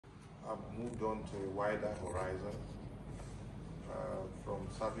I've moved on to a wider horizon, from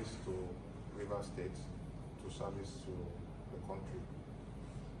service to River State to service to the country.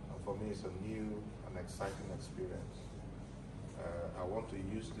 And for me, it's a new and exciting experience. I want to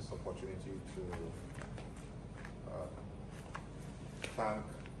use this opportunity to thank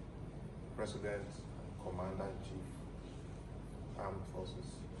President and Commander-in-Chief, Armed Forces,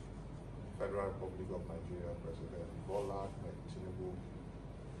 Federal Republic of Nigeria, President Bola Tinubu,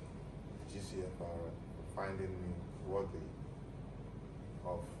 GCFR, for finding me worthy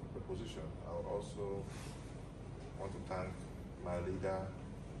of the position. I would also want to thank my leader,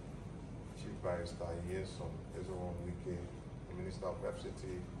 Chief Barrister Yeson Wike, the Minister of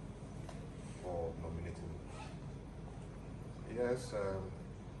FCT, for nominating me. Yes,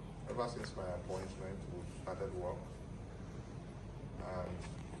 ever since my appointment, we've started work, and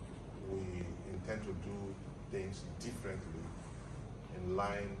we intend to do things differently in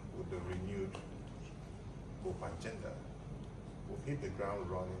line with the renewed hope agenda. We've hit the ground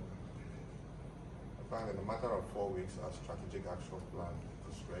running. In fact, in a matter of 4 weeks, our strategic action plan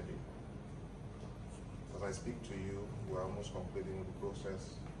is ready. As I speak to you, we're almost completing the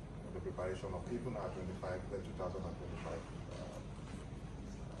process of the preparation of even our 2025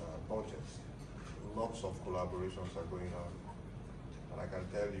 budgets. Lots of collaborations are going on, and I can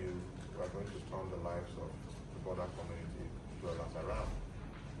tell you we are going to turn the lives of the border community dwellers around.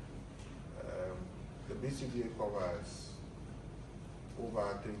 The BCDA covers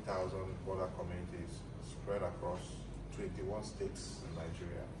over 3,000 border communities spread across 21 states in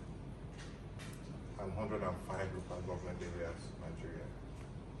Nigeria and 105 local government areas in Nigeria.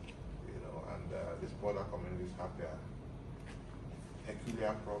 You know, and these border communities have their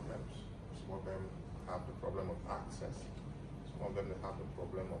peculiar problems. Some of them have the problem of access. Some of them have the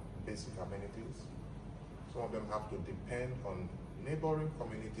problem of basic amenities. Some of them have to depend on neighboring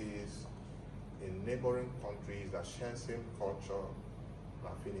communities in neighboring countries that share same culture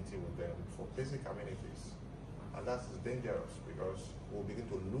and affinity with them for basic amenities. And that's dangerous because we'll begin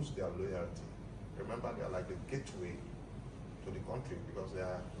to lose their loyalty. Remember, they are like the gateway to the country because they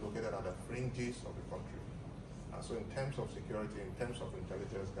are located at the fringes of the country. And so in terms of security, in terms of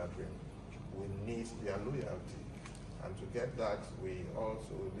intelligence gathering, we need their loyalty. And to get that, we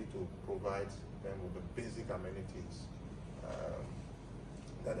also need to provide them with the basic amenities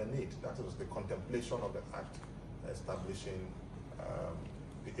that they need. That is the contemplation of the act establishing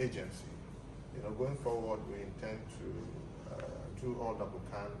the agency. You know, going forward, we intend to do all that we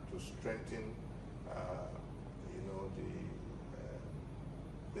can to strengthen, you know,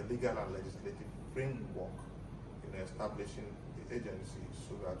 the legal and legislative framework in establishing the agency,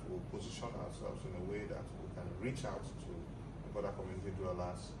 so that we'll position ourselves in a way that we can reach out to the border community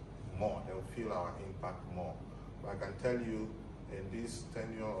dwellers more. They'll feel our impact more. But I can tell you, in this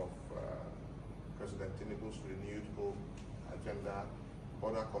tenure of President Tinubu's renewed hope agenda,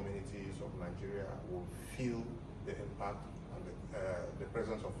 border communities of Nigeria will feel the impact and the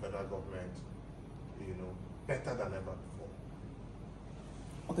presence of federal government, you know, better than ever before.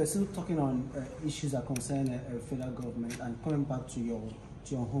 Okay, so talking on issues that concern federal government and coming back to your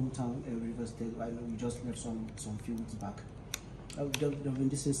hometown, River State. I know you just left some few weeks back. There have been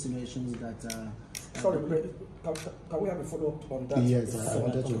these insinuations that. Sorry, can we have a follow-up on that? Yes, I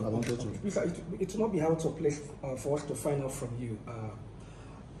wanted to. Please, it will not be out of place for us to find out from you.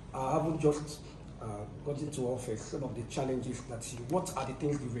 I haven't just got into office. Some of the challenges that what are the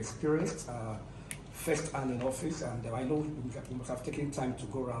things you've experienced first hand in office, and I know you must have taken time to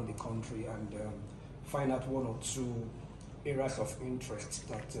go around the country and find out one or two areas of interest,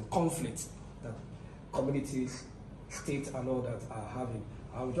 that conflicts that communities, states, and all that are having.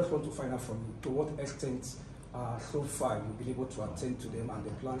 I just want to find out from you to what extent so far you've been able to attend to them and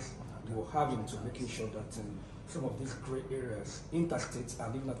the plans you're having to making sure that some of these gray areas, interstate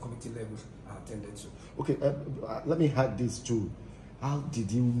and even at community levels, are attended to. Okay, let me add this too. How did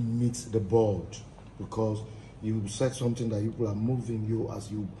you meet the board? Because you said something that people are moving you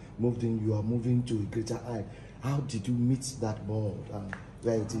as you moved in, you are moving to a greater height. How did you meet that board and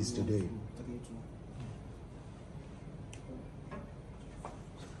where it is today?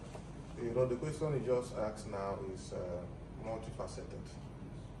 You know, the question you just asked now is multifaceted.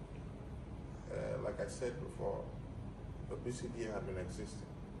 Like I said before, the BCDA had been existing.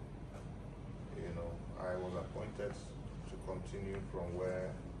 You know, I was appointed to continue from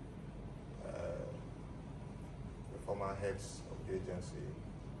where the former heads of the agency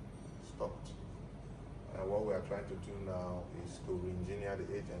stopped. And what we are trying to do now is to re-engineer the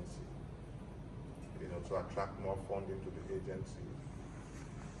agency, you know, to attract more funding to the agency,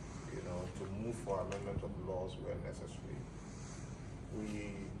 you know, to move for amendment of laws where necessary.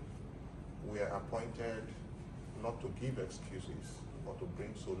 We we are appointed not to give excuses, but to bring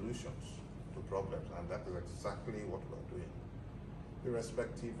solutions to problems, and that is exactly what we are doing.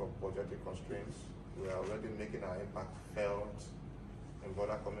 Irrespective of budgetary constraints, we are already making our impact felt in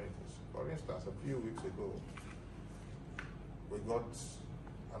border communities. For instance, a few weeks ago, we got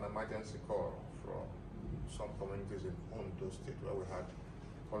an emergency call from some communities in Ondo State where we had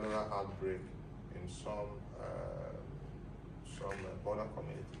cholera outbreak in some border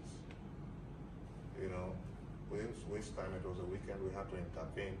communities. You know, within waste time, it was a weekend, we had to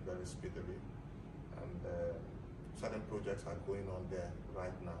intervene very speedily, and certain projects are going on there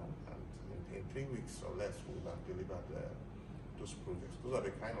right now, and in 3 weeks or less, we will have delivered those projects. Those are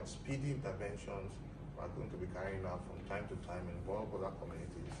the kind of speedy interventions we are going to be carrying out from time to time in border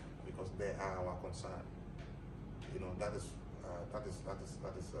communities, because they are our concern. You know, that is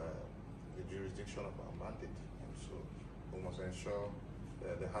the jurisdiction of our mandate, and so we must ensure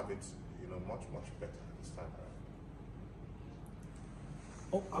they have it, you know, much better this time around.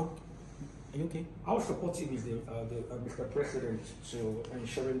 Are you okay? How supportive is Mr. President to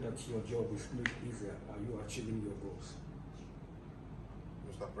ensuring that your job is made easier? Are you achieving your goals?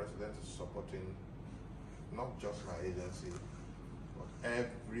 Mr. President is supporting not just my agency, but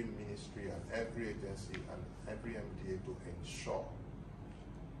every ministry and every agency and every MDA to ensure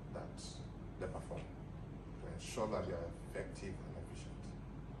that they perform, to ensure that they are effective and efficient.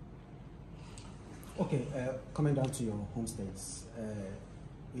 Okay, coming down to your home states,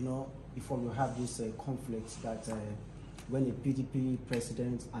 you know, before you have this conflict that when a PDP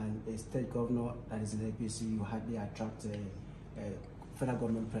president and a state governor that is in the APC, you hardly attract federal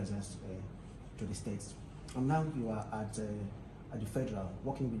government presence to the states. And now you are at the federal,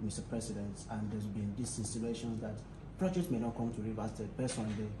 working with Mr. President, and there's been these insinuations that projects may not come to Rivers State based on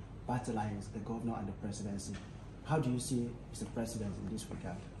the party lines, the governor and the presidency. How do you see Mr. President in this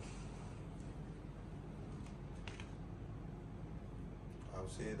regard? I'll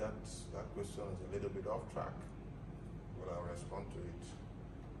say that question is a little bit off track, but I'll respond to it.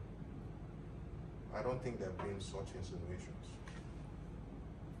 I don't think there have been such insinuations.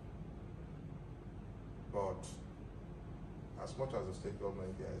 But as much as the state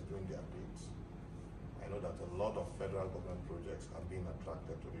government here is doing their bits, I know that a lot of federal government projects are being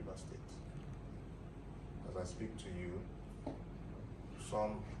attracted to Rivers State. As I speak to you,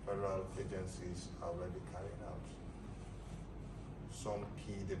 some federal agencies are already carrying out some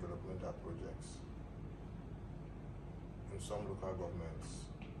key developmental projects in some local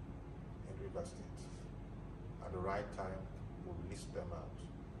governments in Rivers State. At the right time, we'll list them out,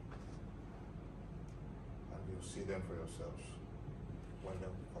 and you'll see them for yourselves when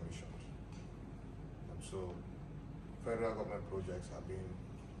they'll be commissioned. And so, federal government projects are being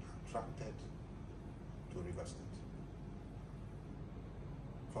attracted to Rivers State.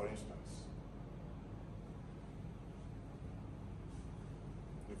 For instance,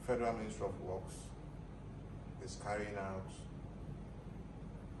 the Federal Ministry of Works is carrying out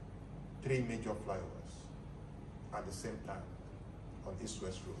 3 major flyovers at the same time on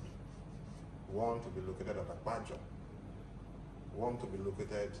East-West Road. One to be located at Akpajo, one to be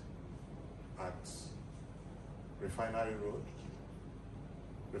located at Refinery Road,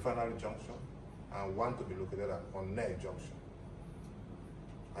 Refinery Junction, and one to be located at Onne Junction.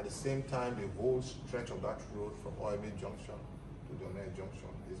 At the same time, the whole stretch of that road from OMA Junction to the Onne Junction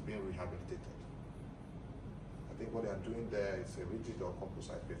is being rehabilitated. I think what they are doing there is a rigid or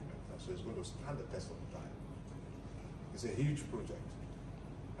composite pavement, and so it's going to stand the test of time. It's a huge project,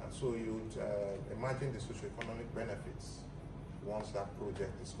 and so you'd imagine the socio-economic benefits once that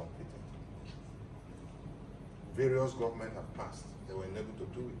project is completed. Various governments have passed, they were unable to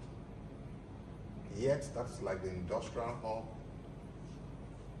do it. Yet, that's like the industrial hub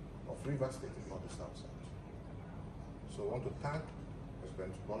of Rivers State in the south side. So I want to thank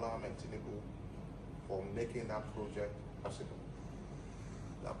President Tinubu for making that project possible.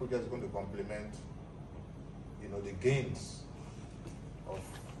 That project is going to complement, you know, the gains of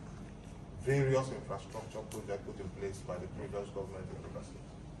various infrastructure projects put in place by the previous government in Rivers State,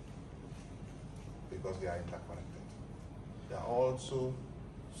 because they are interconnected. There are also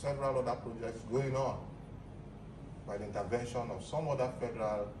several other projects going on by the intervention of some other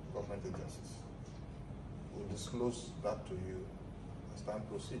federal government agencies. We'll disclose that to you as time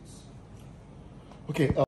proceeds. Okay.